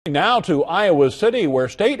Now to Iowa City, where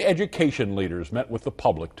state education leaders met with the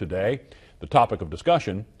public today. The topic of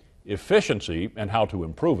discussion, efficiency and how to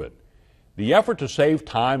improve it. The effort to save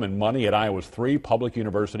time and money at Iowa's 3 public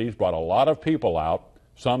universities brought a lot of people out,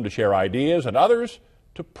 some to share ideas and others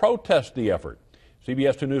to protest the effort.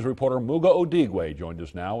 CBS 2 News reporter Mugo Odigwe joined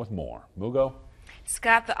us now with more. Mugo?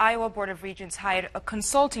 Scott, the Iowa Board of Regents hired a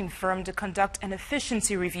consulting firm to conduct an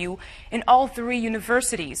efficiency review in all 3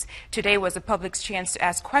 universities. Today was the public's chance to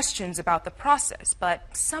ask questions about the process,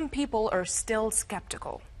 but some people are still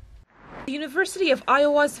skeptical. The University of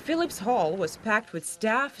Iowa's Phillips Hall was packed with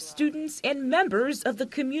staff, students, and members of the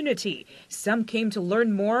community. Some came to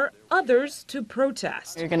learn more, others to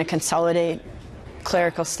protest. You're going to consolidate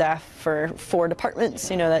clerical staff for 4 departments.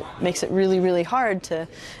 That makes it really, really hard to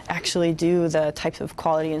actually do the types of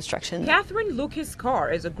quality instruction. Cathryn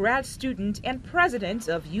Lucas-Carr is a grad student and president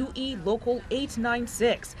of UE Local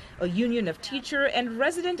 896, a union of teacher and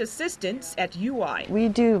resident assistants at UI. We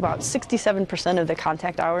do about 67% of the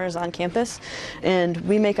contact hours on campus, and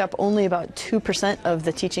we make up only about 2% of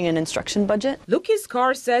the teaching and instruction budget.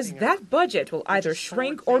 Lucas-Carr says that budget will either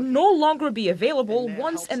shrink or no longer be available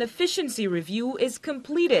once an efficiency review is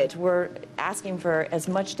completed. We're asking for as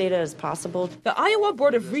much data as possible. The Iowa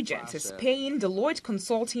Board of Regents is paying Deloitte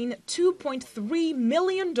Consulting $2.3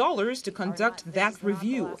 million to conduct that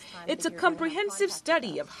review. It's a comprehensive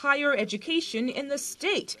study of higher education in the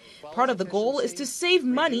state. Part of the goal is to save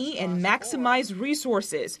money and maximize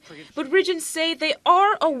resources. But Regents say they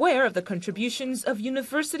are aware of the contributions of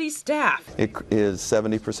university staff. It is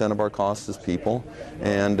 70% of our cost is people,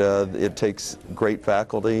 and it takes great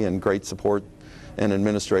faculty and great support and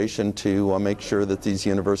administration to make sure that these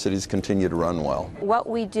universities continue to run well. What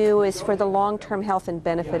we do is for the long-term health and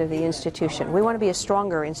benefit of the institution. We want to be a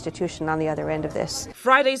stronger institution on the other end of this.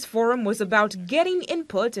 Friday's forum was about getting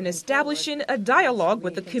input and establishing a dialogue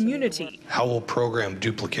with the community. How will program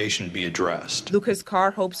duplication be addressed?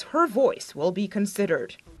 Lucas-Carr hopes her voice will be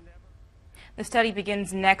considered. The study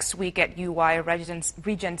begins next week at UI.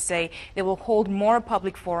 Regents say they will hold more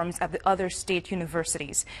public forums at the other state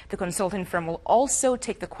universities. The consulting firm will also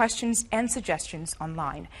take the questions and suggestions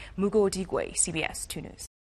online. Mugo Odigwe, CBS 2 News.